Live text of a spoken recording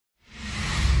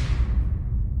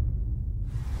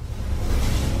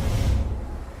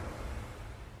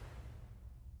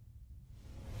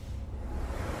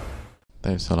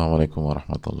Assalamualaikum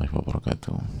warahmatullahi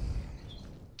wabarakatuh.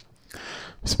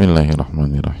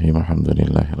 Bismillahirrahmanirrahim.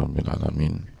 Alhamdulillahirabbil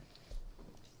alamin.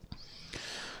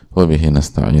 Wa bihi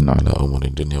nasta'in ala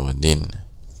umuri dunya waddin.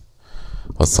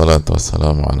 Wassalatu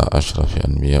wassalamu ala asyrafil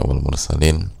anbiya wal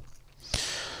mursalin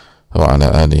wa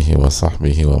ala alihi wa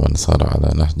sahbihi wa man sara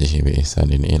ala nahjihi bi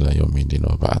ihsanin ila yaumiddin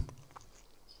wa ba'd.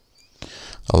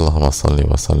 Allahumma salli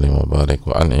wa sallim wa barik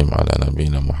wa an'im ala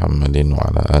nabiyyina Muhammadin wa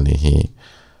ala alihi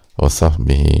wa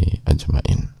sahbihi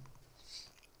ajmain.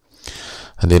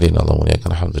 Hadirin Allah muliakan,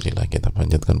 alhamdulillah kita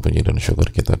panjatkan puji dan syukur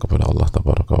kita kepada Allah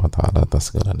tabaraka wa taala atas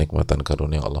segala nikmat dan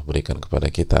karunia yang Allah berikan kepada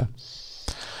kita.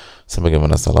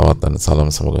 Sebagaimana salawat dan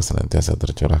salam semoga senantiasa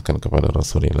tercurahkan kepada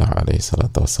Rasulullah alaihi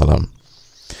salatu wassalam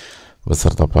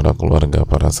beserta para keluarga,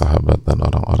 para sahabat dan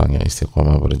orang-orang yang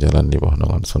istiqomah berjalan di bawah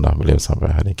naungan sunnah beliau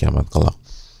sampai hari kiamat kelak.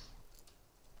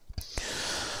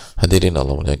 Hadirin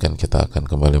Allah muliakan, kita akan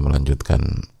kembali melanjutkan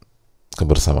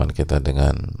kebersamaan kita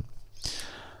dengan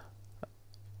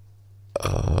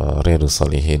Riyaadhush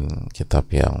Shaalihiin, kitab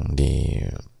yang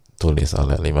ditulis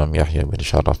oleh Imam Yahya bin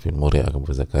Sharaf bin Muria Abu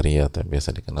Zakaria atau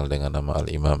biasa dikenal dengan nama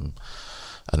Al-Imam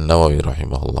An-Nawawi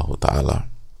rahimahullahu ta'ala.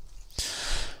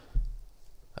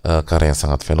 Karya yang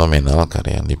sangat fenomenal,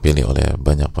 karya yang dipilih oleh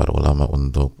banyak para ulama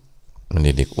untuk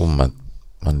mendidik umat,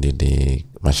 mendidik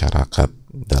masyarakat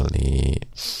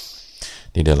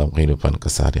di dalam kehidupan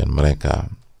keseharian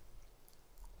mereka,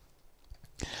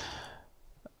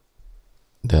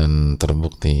 dan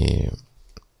terbukti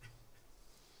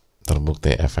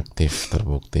efektif,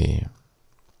 terbukti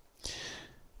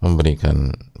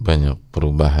memberikan banyak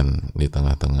perubahan di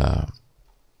tengah-tengah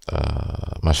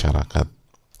masyarakat,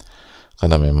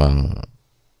 karena memang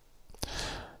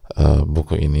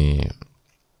buku ini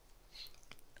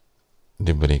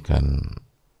diberikan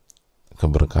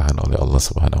keberkahan oleh Allah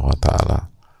Subhanahu wa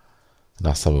taala.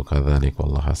 Nahsabu kadzalik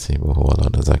wallahu hasibuhu wa la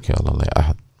nuzaki 'alallahi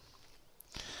ahad.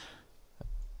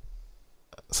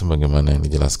 Sebagaimana yang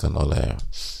dijelaskan oleh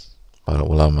para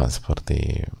ulama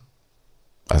seperti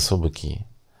As-Subki,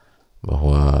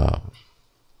 bahwa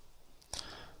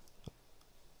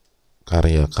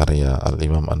karya-karya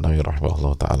Al-Imam An-Nawawi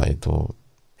rahimahullah ta'ala itu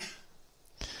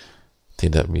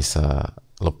tidak bisa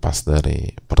lepas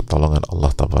dari pertolongan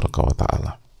Allah tabaraka wa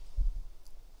ta'ala,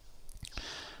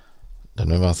 dan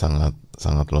memang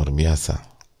sangat luar biasa.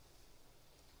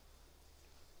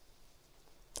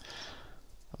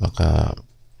 Maka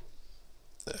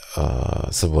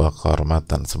sebuah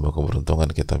kehormatan, sebuah keberuntungan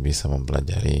kita bisa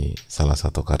mempelajari salah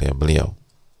satu karya beliau.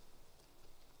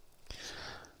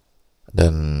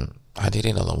 Dan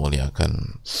hadirin Allah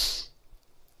muliakan,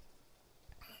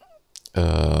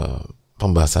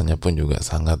 pembahasannya pun juga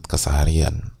sangat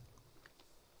keseharian,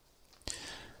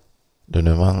 dan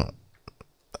memang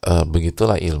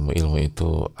begitulah ilmu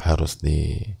itu harus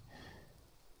dipelajari.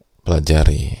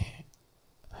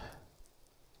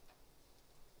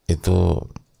 Itu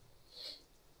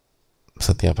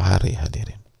setiap hari,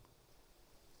 hadirin.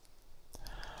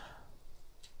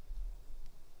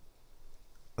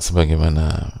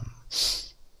 Sebagaimana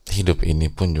hidup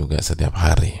ini pun juga setiap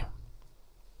hari.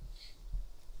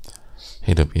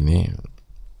 Hidup ini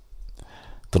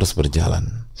terus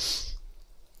berjalan,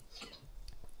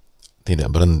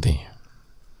 tidak berhenti.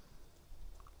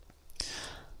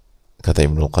 Kata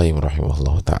Ibnu Qayyim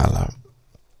rahimahullah ta'ala,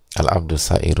 al-abdu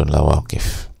sa'irun la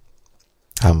waqif.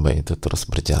 Hamba itu terus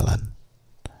berjalan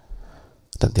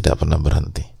dan tidak pernah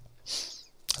berhenti.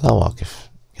 La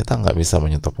waqif. Kita nggak bisa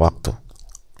menyetop waktu,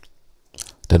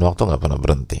 dan waktu nggak pernah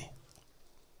berhenti.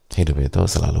 Hidup itu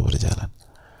selalu berjalan.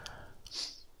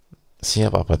 Siap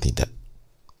apa tidak,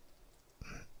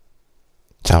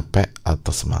 capek atau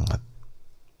semangat,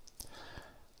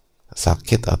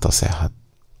 sakit atau sehat,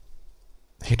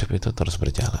 hidup itu terus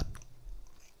berjalan.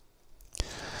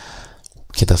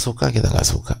 Kita suka, kita nggak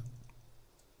suka,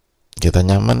 kita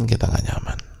nyaman, kita nggak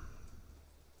nyaman,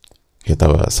 kita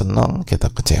senang,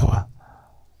 kita kecewa,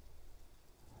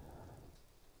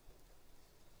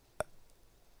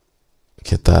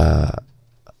 kita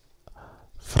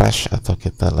fresh atau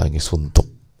kita lagi suntuk.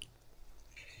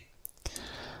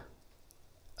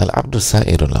 Al-abdu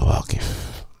sa'irun la waqif.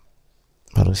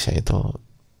 Manusia itu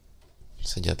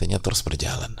sejatinya terus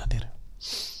berjalan, hadir,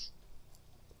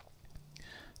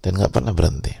 dan nggak pernah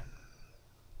berhenti.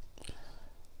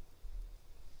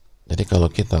 Jadi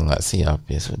kalau kita nggak siap,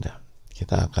 ya sudah,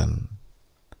 kita akan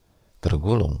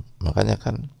tergulung. Makanya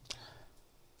kan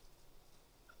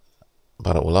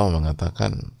para ulama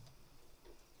mengatakan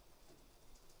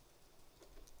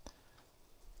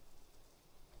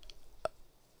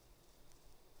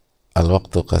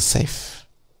al-waqtu kasayf,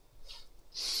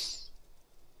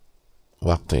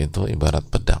 waktu itu ibarat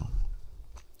pedang.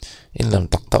 illam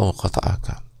taqta'u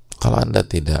qata'aka. Kalau Anda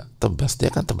tidak tebas, dia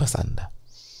akan tebas Anda.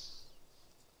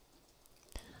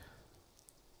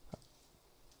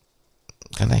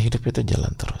 Karena hidup itu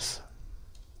jalan terus.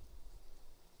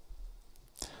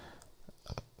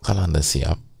 Kalau Anda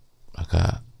siap,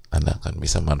 maka Anda akan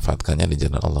bisa manfaatkannya di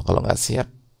jalan Allah. Kalau nggak siap,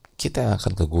 kita yang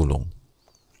akan kegulung.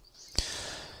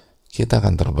 Kita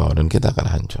akan terbawa dan kita akan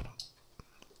hancur.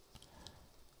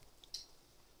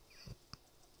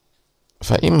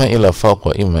 Fa imma ila fawq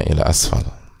wa imma ila asfal.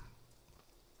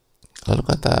 Lalu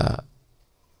kata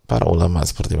para ulama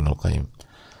seperti Ibnu Qayyim,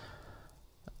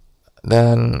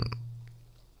 dan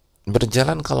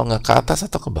berjalan kalau nggak ke atas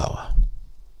atau ke bawah.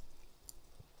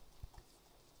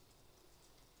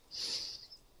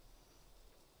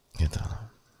 Gitu.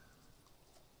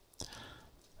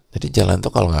 Jadi jalan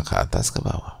tuh kalau nggak ke atas, ke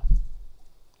bawah.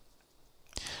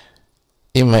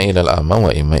 Imma ilal amam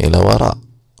wa imma ila wara.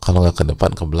 Kalau nggak ke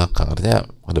depan, ke belakang. Artinya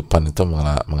ke depan itu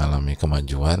mengalami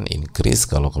kemajuan, increase.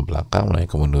 Kalau ke belakang mulai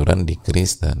kemunduran,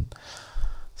 decrease, dan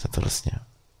seterusnya.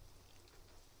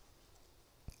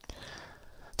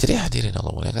 Jadi hadirin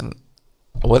Allah muliakan,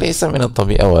 walaysa min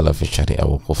at-tabi'a wala fi syari'a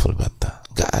wuquful batta.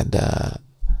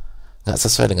 Nggak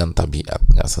sesuai dengan tabiat,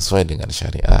 nggak sesuai dengan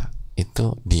syariah,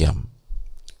 itu diam.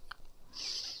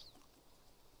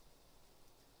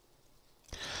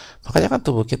 Makanya kan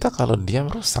tubuh kita kalau diam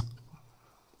rusak.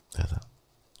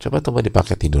 Coba tubuh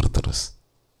dipakai tidur terus,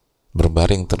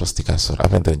 berbaring terus di kasur,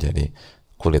 apa yang terjadi?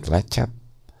 Kulit lecet,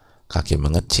 kaki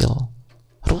mengecil,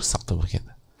 rusak tubuh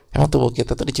kita. Emang tubuh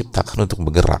kita tuh diciptakan untuk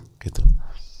bergerak gitu.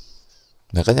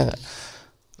 Makanya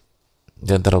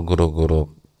di antara guru-guru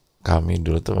kami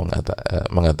dulu tuh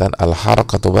mengatakan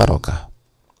al-harakatu barakah.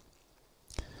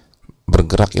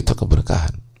 Bergerak itu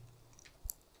keberkahan.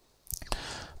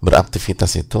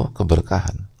 Beraktivitas itu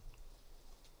keberkahan.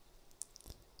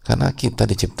 Karena kita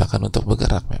diciptakan untuk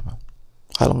bergerak memang.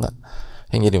 Kalau nggak,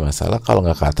 yang jadi masalah kalau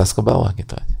nggak ke atas ke bawah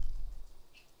gitu aja.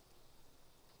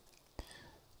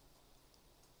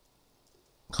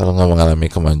 Kalau nggak mengalami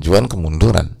kemajuan,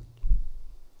 kemunduran,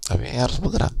 tapi harus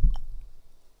bergerak.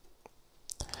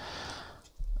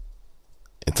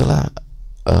 Itulah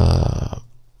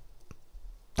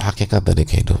hakikat dari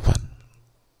kehidupan.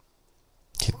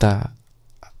 Kita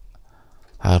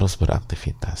harus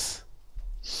beraktivitas.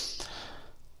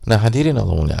 Nah hadirin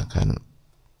Allah muliakan,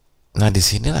 nah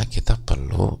disinilah kita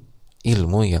perlu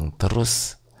ilmu yang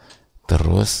terus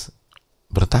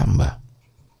bertambah.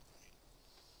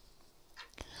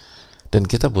 Dan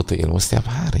kita butuh ilmu setiap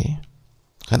hari,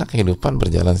 karena kehidupan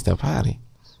berjalan setiap hari.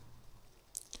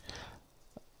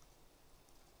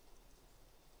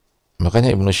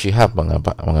 Makanya Ibnu Syihab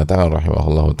mengatakan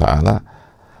rahimahullahu ta'ala,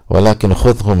 walakin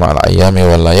khudhu ma'al ayami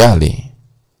wal layali.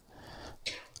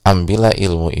 Ambillah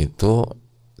ilmu itu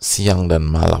siang dan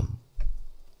malam.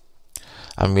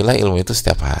 Ambillah ilmu itu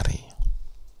setiap hari.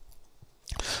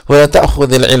 Wala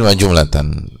ta'khudhil ilma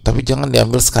jumlatan. Tapi jangan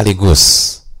diambil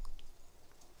sekaligus.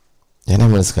 Jangan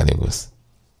diambil sekaligus.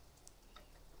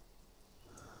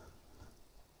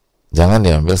 Jangan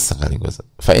diambil sekaligus.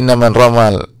 Fa inna man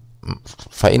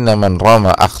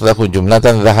rama akhdahu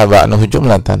jumlatan dhahaba anhu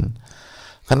jumlatan.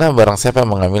 Karena barang siapa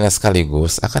yang mengambilnya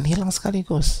sekaligus akan hilang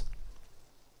sekaligus.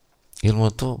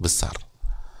 Ilmu itu besar.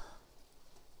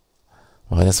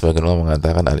 Makanya sebagian orang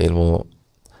mengatakan al-ilmu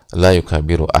la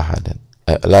yukabiruhu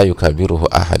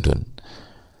ahadun.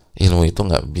 Ilmu itu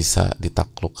nggak bisa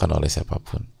ditaklukkan oleh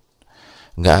siapapun.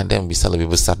 Nggak ada yang bisa lebih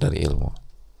besar dari ilmu.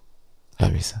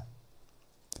 Nggak bisa.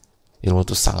 Ilmu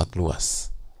itu sangat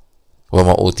luas. Wa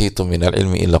ma utitu minal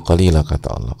ilmi illa qalila, kata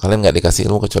Allah. Kalian nggak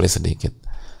dikasih ilmu kecuali sedikit.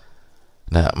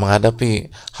 Nah, menghadapi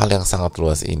hal yang sangat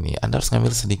luas ini, Anda harus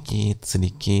ngambil sedikit.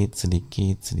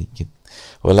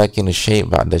 Walakin syai'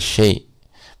 ba'da syai'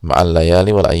 ma'al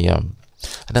layali wal ayyam.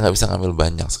 Anda nggak bisa ngambil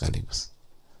banyak sekaligus.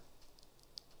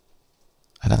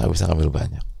 Anda nggak bisa ngambil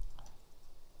banyak.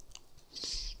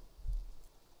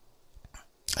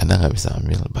 Anda nggak bisa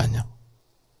ambil banyak.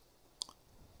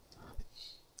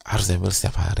 Harus diambil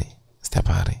setiap hari.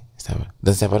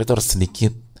 Dan setiap hari itu harus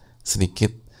sedikit.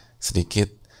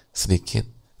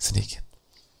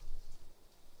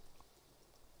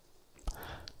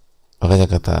 Makanya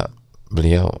kata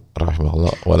beliau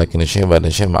rahimahullah, walakin syai'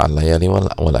 ba'da syai' ma'al layali wal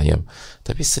ayyam.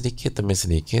 Tapi sedikit demi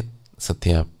sedikit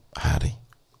setiap hari.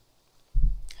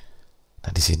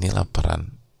 Nah, disinilah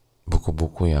peran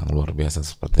buku-buku yang luar biasa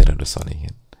seperti Riyaadhush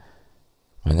Shaalihiin.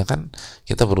 Makanya kan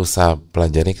kita berusaha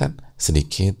pelajari kan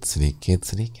sedikit.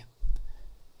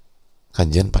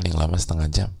 Kajian paling lama setengah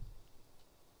jam.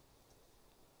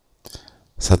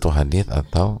 Satu hadits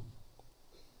atau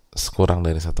kurang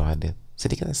dari satu hadits.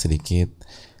 Sedikit.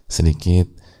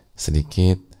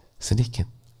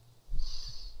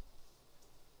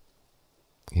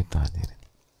 Gitu hadirin.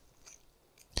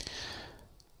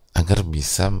 Agar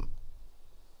bisa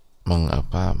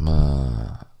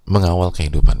mengawal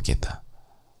kehidupan kita.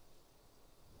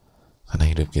 Karena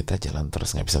hidup kita jalan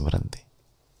terus, nggak bisa berhenti.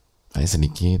 Hanya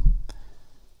sedikit,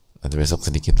 nanti besok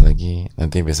sedikit lagi,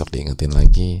 nanti besok diingetin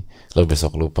lagi, lalu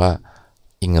besok lupa,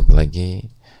 ingat lagi,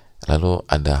 lalu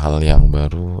ada hal yang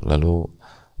baru, lalu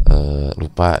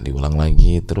lupa, diulang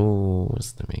lagi,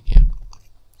 terus demikian.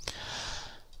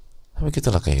 Tapi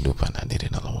itulah kehidupan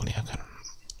hadirin Allah muliakan,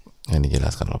 yang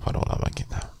dijelaskan oleh para ulama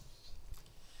kita.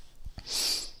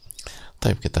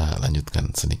 Tapi kita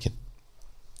lanjutkan sedikit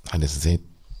hadis Zaid.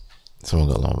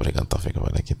 Semoga Allah memberikan taufik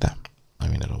kepada kita.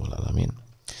 Amin ya rabbal alamin.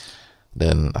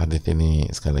 Dan hadis ini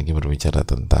sekali lagi berbicara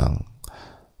tentang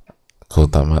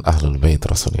keutamaan Ahlul Bait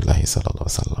Rasulullah sallallahu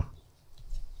alaihi wasallam.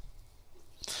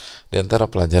 Di antara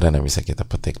pelajaran yang bisa kita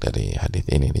petik dari hadis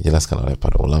ini, dijelaskan oleh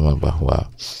para ulama bahwa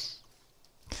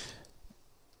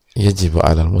yajibu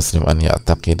 'alal muslim an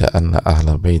ya'taqida anna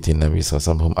ahla baiti Nabi sallallahu alaihi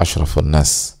wasallam hum asyrafun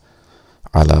nas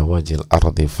ala wajil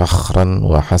ardi fakhran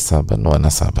wa hasaban wa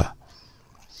nasaba.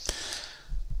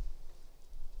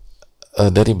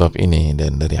 Dari bab ini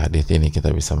dan dari hadis ini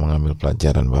kita bisa mengambil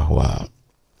pelajaran bahwa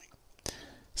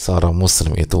seorang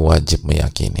muslim itu wajib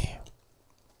meyakini,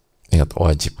 ingat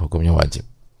wajib, hukumnya wajib,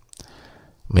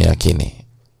 meyakini.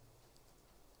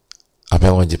 Apa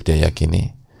yang wajib dia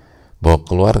yakini? Bahwa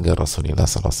keluarga Rasulullah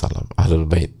SAW, Ahlul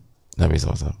Bait Nabi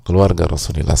SAW, keluarga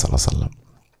Rasulullah SAW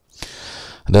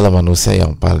adalah manusia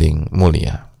yang paling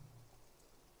mulia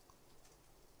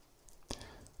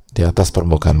di atas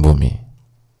permukaan bumi,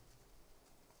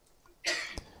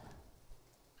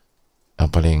 yang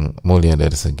paling mulia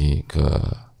dari segi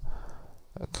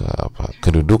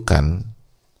kedudukan,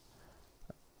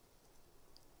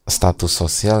 status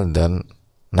sosial dan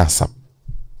nasab.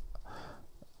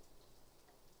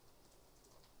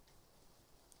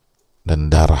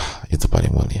 Dan darah itu paling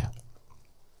mulia.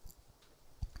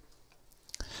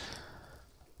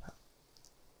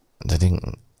 Jadi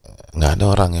nggak ada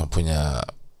orang yang punya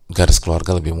garis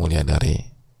keluarga lebih mulia dari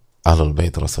Ahlul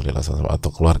Bait Rasulullah SAW atau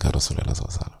keluarga Rasulullah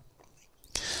SAW.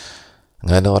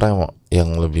 Nggak ada orang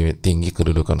yang lebih tinggi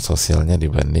kedudukan sosialnya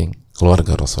dibanding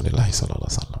keluarga Rasulullah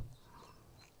SAW.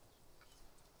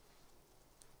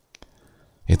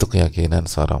 Itu keyakinan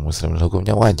seorang muslim,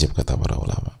 hukumnya wajib kata para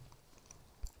ulama.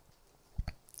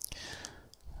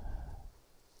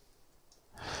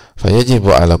 Fayajibu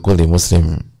ala kulli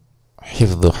muslim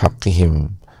hifdhu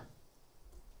haqqihim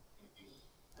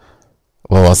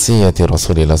wa wasiyati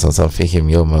Rasulillah SAW fihim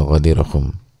yawma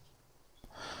ghadiruhum.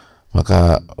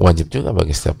 Maka wajib juga bagi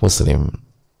setiap muslim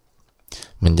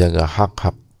menjaga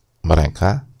hak-hak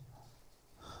mereka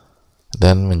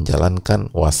dan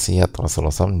menjalankan wasiat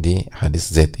Rasulullah SAW di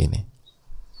hadis Zaid ini.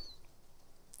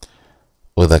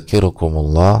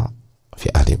 Udzakirukumullah fi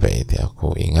ahli baiti,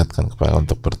 aku ingatkan kepada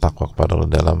untuk bertakwa kepada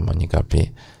Allah dalam menyikapi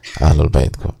Ahlul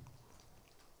Baitku.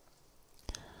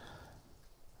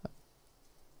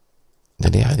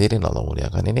 Jadi hadirin Allah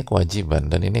muliakan, ini kewajiban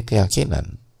dan ini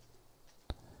keyakinan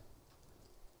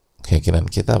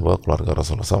kita bahwa keluarga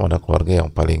Rasulullah SAW adalah keluarga yang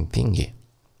paling tinggi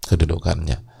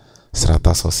kedudukannya,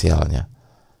 strata sosialnya,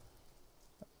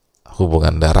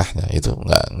 hubungan darahnya itu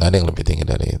nggak ada yang lebih tinggi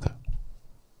dari itu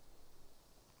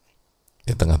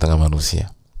di tengah-tengah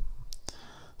manusia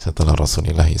setelah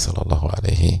Rasulullah Sallallahu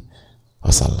Alaihi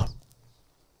Wasallam.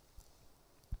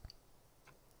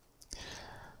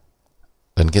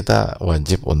 Dan kita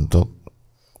wajib untuk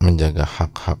menjaga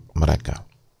hak-hak mereka.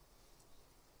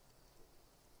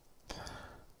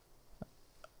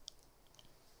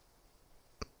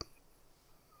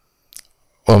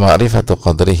 Wa ma'rifatu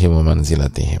qadrihim wa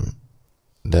manzilatihim,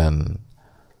 dan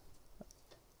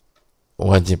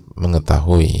wajib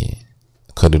mengetahui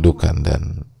kedudukan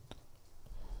dan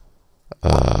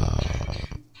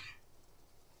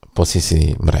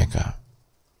posisi mereka.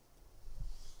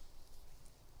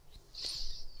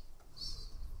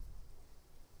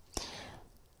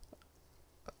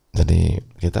 Jadi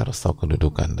kita harus tahu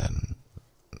kedudukan dan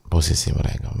posisi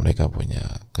mereka. Mereka punya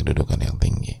kedudukan yang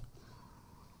tinggi.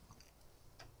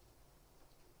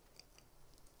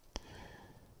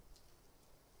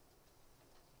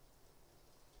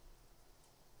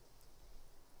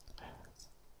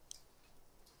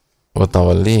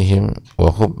 Watawallihim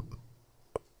wa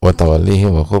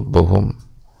hubbuhum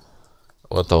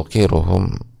wa tawqiruhum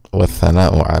wa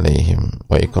thana'u alaihim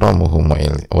wa ikramuhum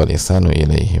wa lisanu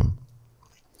ilaihim.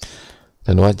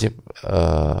 Dan wajib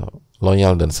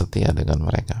loyal dan setia dengan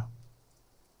mereka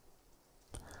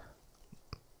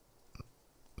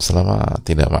selama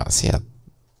tidak maksiat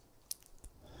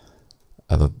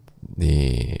atau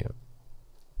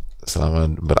selama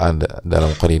berada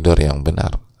dalam koridor yang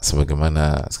benar,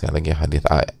 sebagaimana sekali lagi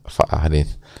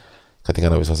hadis ketika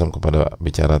Nabi SAW kepada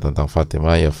bicara tentang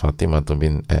Fatimah, ya Fatimah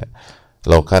bin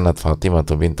law kanat Fatimah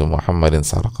bintu Muhammadin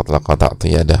sarqat laqata'tu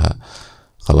yadaha,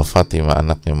 kalau Fatimah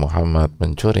anaknya Muhammad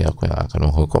mencuri, aku yang akan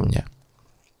menghukumnya.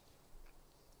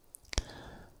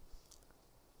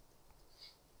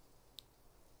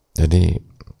 Jadi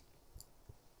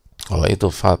kalau itu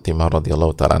Fatimah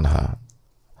radhiyallahu ta'ala anha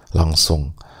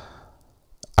langsung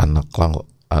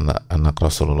anak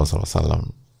Rasulullah SAW,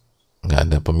 nggak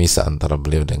ada pemisah antara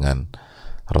beliau dengan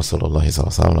Rasulullah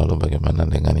SAW, lalu bagaimana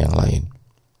dengan yang lain?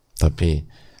 Tapi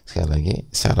sekali lagi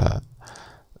secara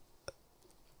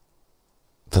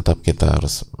tetap kita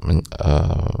harus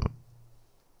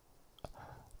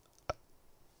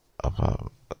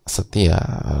setia,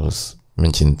 harus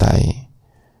mencintai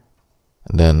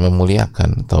dan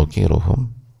memuliakan, tauqiruhum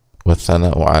wa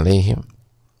tsana'u alaihim,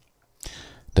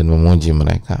 dan memuji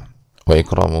mereka, wa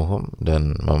ikramuhum,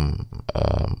 dan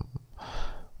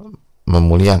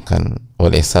memuliakan,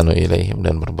 wal ihsanu ilaihim,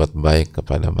 dan berbuat baik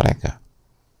kepada mereka,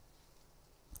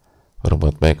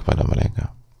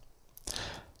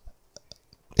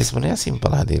 sebenarnya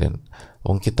simpel hadirin.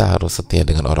 Wong kita harus setia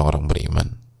dengan orang-orang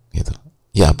beriman gitu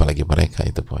ya, apalagi mereka,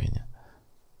 itu poinnya.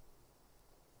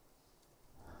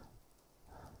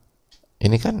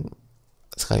 Ini kan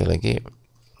sekali lagi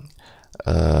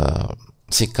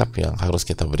sikap yang harus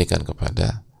kita berikan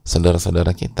kepada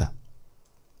saudara-saudara kita.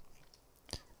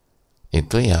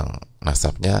 Itu yang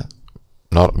nasabnya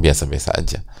biasa-biasa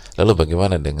aja. Lalu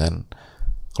bagaimana dengan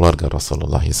keluarga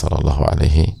Rasulullah sallallahu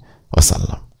alaihi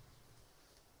wasallam?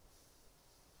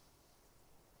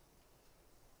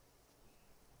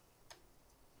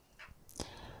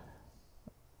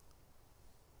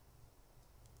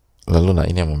 Lalu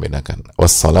ini yang membedakan,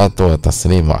 wassalatu wa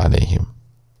taslimu alaihim,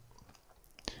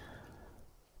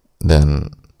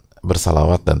 dan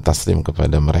bersalawat dan taslim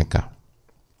kepada mereka.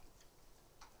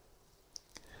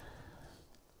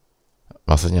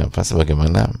 Maksudnya apa?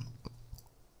 Sebagaimana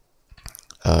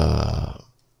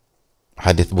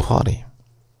hadits Bukhari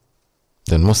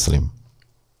dan Muslim,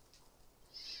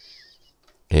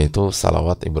 yaitu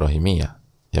salawat Ibrahimiyah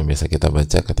yang biasa kita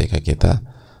baca ketika kita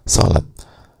salat.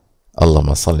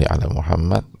 Allahumma salli ala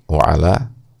Muhammad wa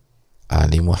ala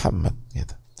ali Muhammad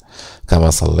gitu.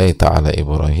 Kama sallaita ala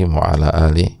Ibrahim wa ala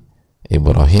ali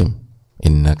Ibrahim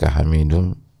innaka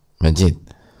Hamidum Majid.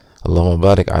 Allahumma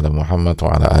barik ala Muhammad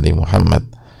wa ala ali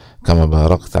Muhammad kama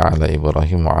barakta ala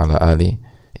Ibrahim wa ala ali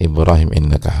Ibrahim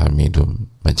innaka Hamidum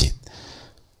Majid.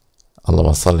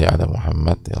 Allahumma salli ala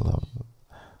Muhammad, ya Allah,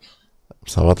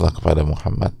 salawatlah kepada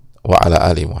Muhammad, wa ala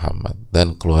ali Muhammad,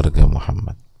 dan keluarga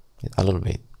Muhammad, Ahlul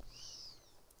Bait.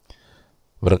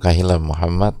 Berkahilah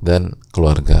Muhammad dan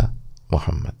keluarga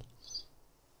Muhammad.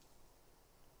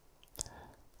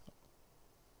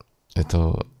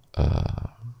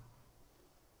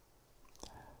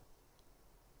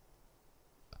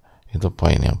 Itu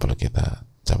poin yang perlu kita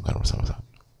camkan bersama-sama.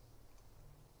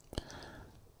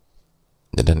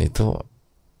 Dan itu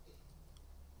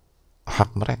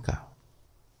hak mereka.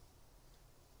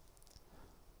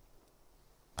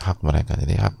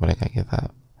 Jadi hak mereka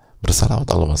kita bersalawat.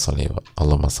 Allahumma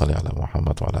salli ala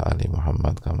Muhammad wa ala ali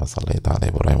Muhammad kama sallaita ala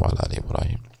Ibrahim wa ala ali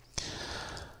Ibrahim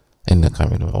innaka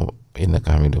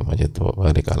Hamidum Majid wa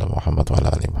barik ala Muhammad wa ala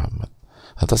ali Muhammad.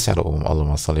 Atau secara umum,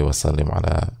 Allahumma salli wa sallim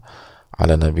ala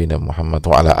nabiyina Muhammad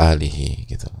wa ala alihi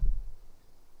gitu.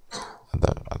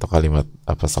 Atau kalimat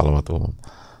salawat umum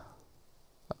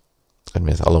kan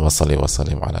biasa, Allahumma salli wa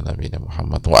sallim ala nabiyina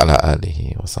Muhammad wa ala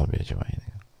alihi wa sahbihi ajma'in.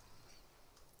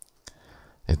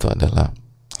 Itu adalah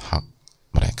hak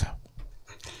mereka.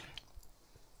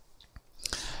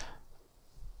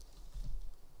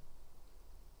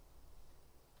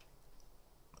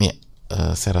 Ya,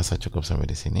 saya rasa cukup sampai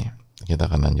di sini.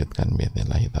 Kita akan lanjutkan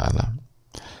biidznillah taala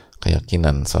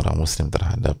keyakinan seorang muslim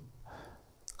terhadap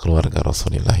keluarga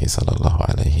Rasulullah sallallahu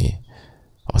alaihi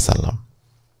wasallam.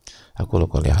 Aku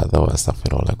qouli hadza wa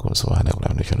astaghfirullah lakum subhanaka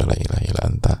wa bihamdika la ilaha illa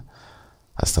anta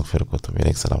astaghfiruka wa atubu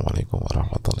ilaik. Assalamualaikum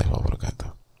warahmatullahi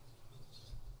wabarakatuh.